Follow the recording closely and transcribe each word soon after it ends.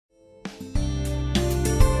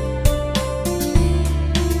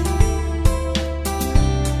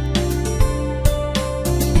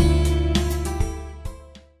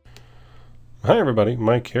Hi everybody,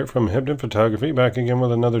 Mike here from Hebden Photography, back again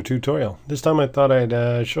with another tutorial. This time I thought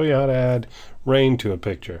I'd show you how to add rain to a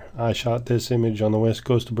picture. I shot this image on the west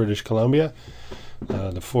coast of British Columbia.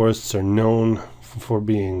 The forests are known for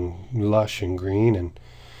being lush and green, and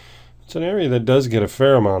it's an area that does get a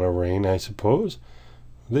fair amount of rain, I suppose.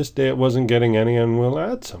 This day it wasn't getting any, and we'll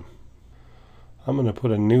add some. I'm going to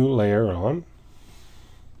put a new layer on.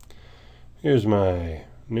 Here's my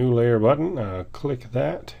new layer button. I'll click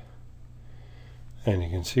that. And you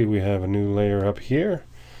can see we have a new layer up here.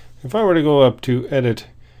 If I were to go up to Edit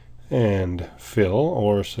and Fill,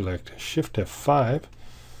 or select Shift F5,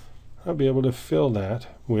 I'll be able to fill that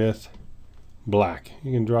with black.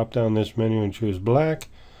 You can drop down this menu and choose black,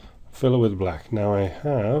 fill it with black. Now I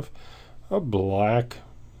have a black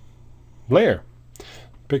layer.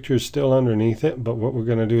 The picture is still underneath it, but what we're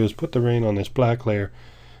going to do is put the rain on this black layer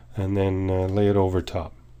and then lay it over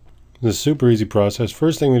top. This is a super easy process.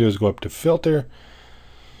 First thing we do is go up to Filter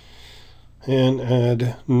and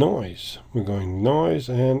add noise. We're going noise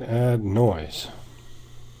and add noise.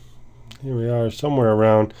 Here we are, somewhere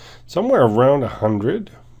around 100%.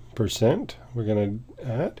 We're going to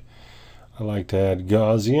add. I like to add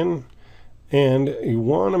Gaussian, and you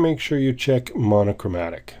want to make sure you check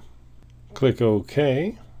monochromatic. Click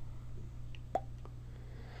OK,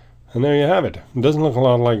 and there you have it. It doesn't look a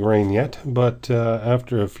lot like rain yet, but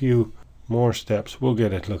after a few more steps, we'll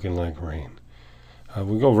get it looking like rain.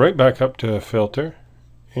 We go right back up to Filter,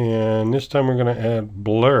 and this time we're going to add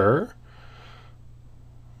Blur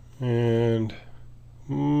and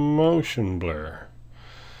Motion Blur.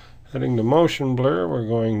 Heading to Motion Blur, we're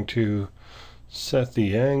going to set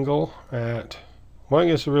the angle at, well, I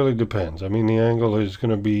guess it really depends. I mean, the angle is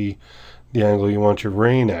going to be the angle you want your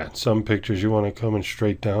rain at. Some pictures you want it coming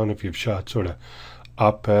straight down if you've shot sort of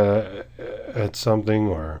up at something,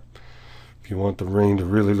 or if you want the rain to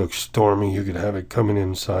really look stormy, you could have it coming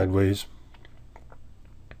in sideways.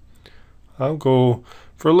 I'll go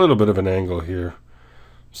for a little bit of an angle here,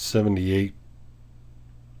 78,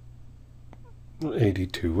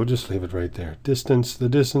 82. We'll just leave it right there. Distance, the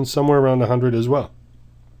distance somewhere around 100 as well.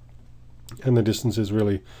 And the distance is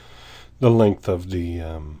really the length of the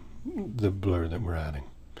blur that we're adding.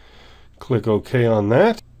 Click OK on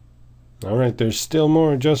that. Alright, there's still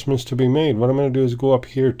more adjustments to be made. What I'm going to do is go up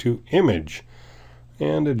here to Image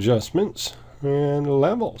and Adjustments and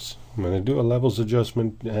Levels. I'm going to do a levels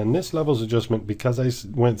adjustment, and this levels adjustment, because I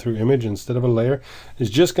went through image instead of a layer,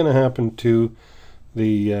 is just going to happen to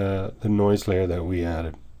the noise layer that we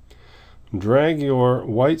added. Drag your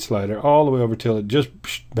white slider all the way over till it just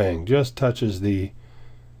bang, just touches the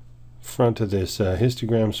front of this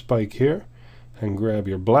histogram spike here, and grab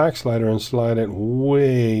your black slider and slide it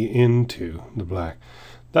way into the black.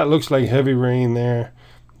 That looks like heavy rain there.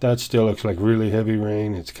 That still looks like really heavy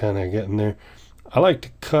rain. It's kind of getting there. I like to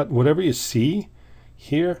cut whatever you see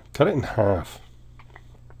here, cut it in half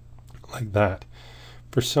like that.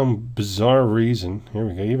 For some bizarre reason, here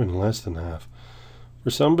we go, even less than half. For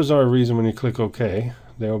some bizarre reason, when you click OK,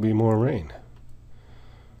 there will be more rain.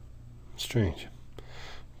 Strange.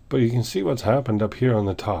 But you can see what's happened up here on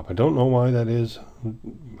the top. I don't know why that is.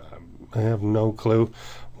 I have no clue.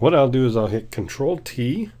 What I'll do is I'll hit Control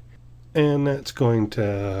T, and that's going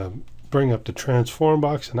to bring up the transform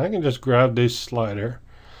box, and I can just grab this slider,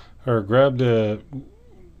 or I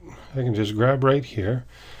can just grab right here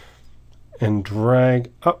and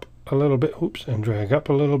drag up a little bit, and drag up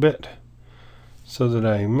a little bit, so that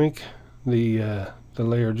I make the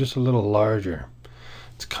layer just a little larger.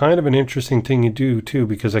 It's kind of an interesting thing you do too,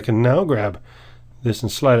 because I can now grab this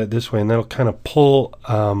and slide it this way, and that'll kind of pull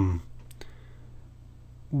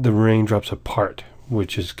the raindrops apart,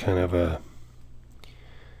 which is kind of a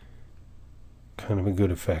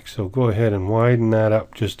good effect. So go ahead and widen that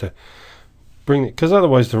up just to bring it, because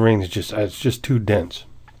otherwise the rain is just too dense,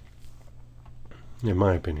 in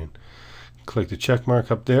my opinion. Click the check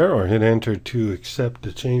mark up there, or hit enter to accept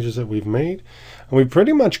the changes that we've made, and we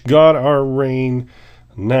pretty much got our rain.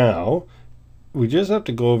 Now we just have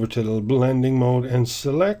to go over to the blending mode and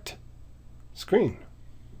select screen,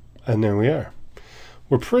 and there we are.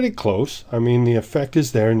 We're pretty close. I mean, the effect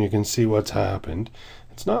is there and you can see what's happened.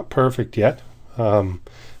 It's not perfect yet.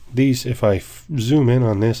 If I zoom in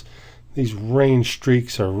on this, these rain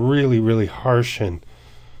streaks are really harsh and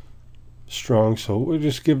strong, so we'll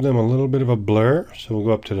just give them a little bit of a blur. So we'll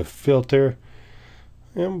go up to the Filter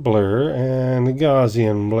and Blur and the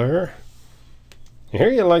Gaussian Blur. Here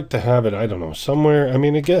you like to have it, I don't know, somewhere. I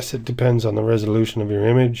mean, I guess it depends on the resolution of your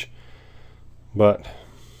image, but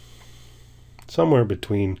somewhere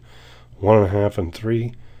between 1.5 and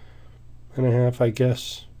 3.5, I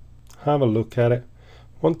guess. Have a look at it.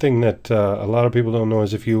 One thing that a lot of people don't know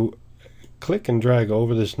is if you click and drag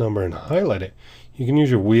over this number and highlight it, you can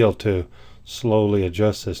use your wheel to slowly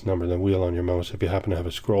adjust this number, the wheel on your mouse, if you happen to have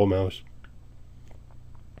a scroll mouse.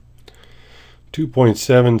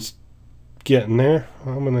 2.7's getting there.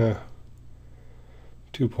 I'm gonna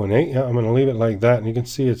 2.8. Yeah, I'm gonna leave it like that, and you can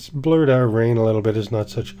see it's blurred our rain a little bit. It's not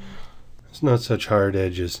such hard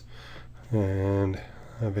edges, and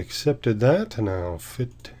I've accepted that, and I'll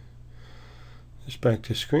fit this back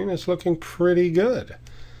to screen. It's looking pretty good.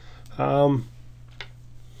 One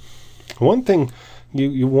thing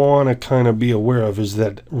you want to kind of be aware of is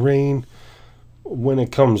that rain, when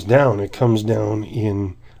it comes down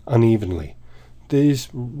in unevenly.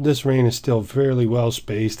 This rain is still fairly well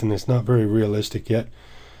spaced, and it's not very realistic yet.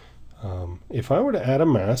 If I were to add a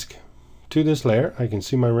mask to this layer, I can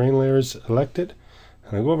see my rain layer is selected,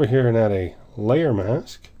 and I go over here and add a layer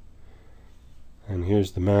mask, and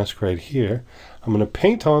here's the mask right here. I'm going to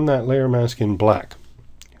paint on that layer mask in black.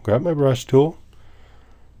 Grab my brush tool,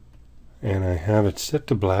 and I have it set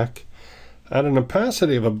to black at an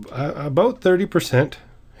opacity of about 30%.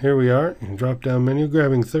 Here we are in drop down menu,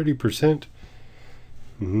 grabbing 30%.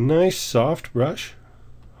 Nice soft brush,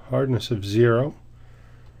 hardness of 0.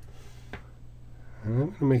 And I'm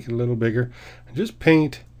going to make it a little bigger and just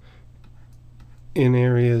paint in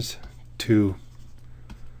areas to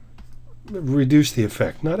reduce the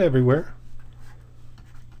effect, not everywhere,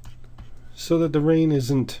 so that the rain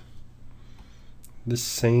isn't the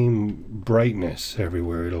same brightness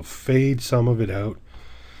everywhere. It'll fade some of it out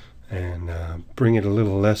and bring it a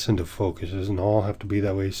little less into focus. It doesn't all have to be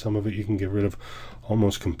that way. Some of it you can get rid of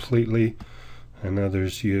almost completely, and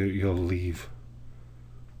others you'll leave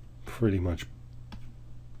pretty much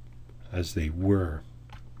as they were.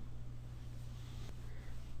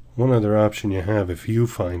 One other option you have, if you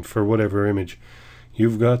find for whatever image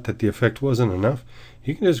you've got that the effect wasn't enough,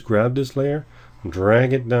 you can just grab this layer,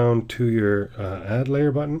 drag it down to your add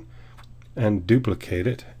layer button, and duplicate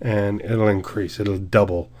it, and it'll increase, it'll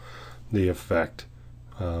double the effect,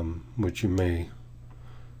 which you may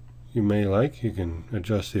like. You can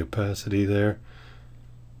adjust the opacity there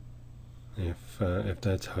if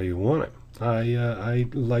that's how you want it. I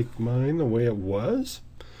like mine the way it was,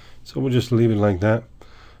 so we'll just leave it like that.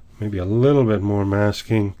 Maybe a little bit more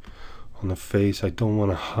masking on the face. I don't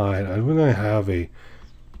want to hide. I don't want to have a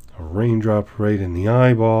raindrop right in the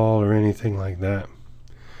eyeball or anything like that.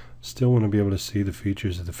 Still want to be able to see the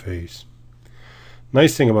features of the face.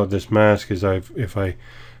 Nice thing about this mask is if I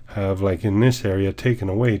have, like in this area, taken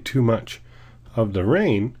away too much of the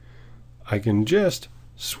rain, I can just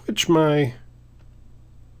switch my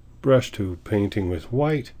brush to painting with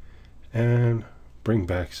white and bring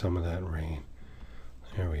back some of that rain.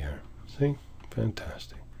 There we are. See?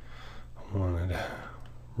 Fantastic. I wanted to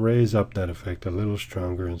raise up that effect a little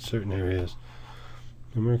stronger in certain areas.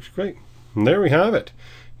 It works great. And there we have it.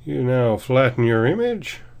 You now flatten your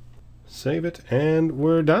image, save it, and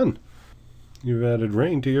we're done. You've added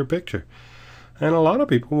rain to your picture. And a lot of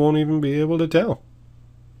people won't even be able to tell.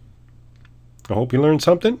 I hope you learned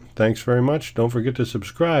something. Thanks very much. Don't forget to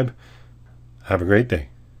subscribe. Have a great day.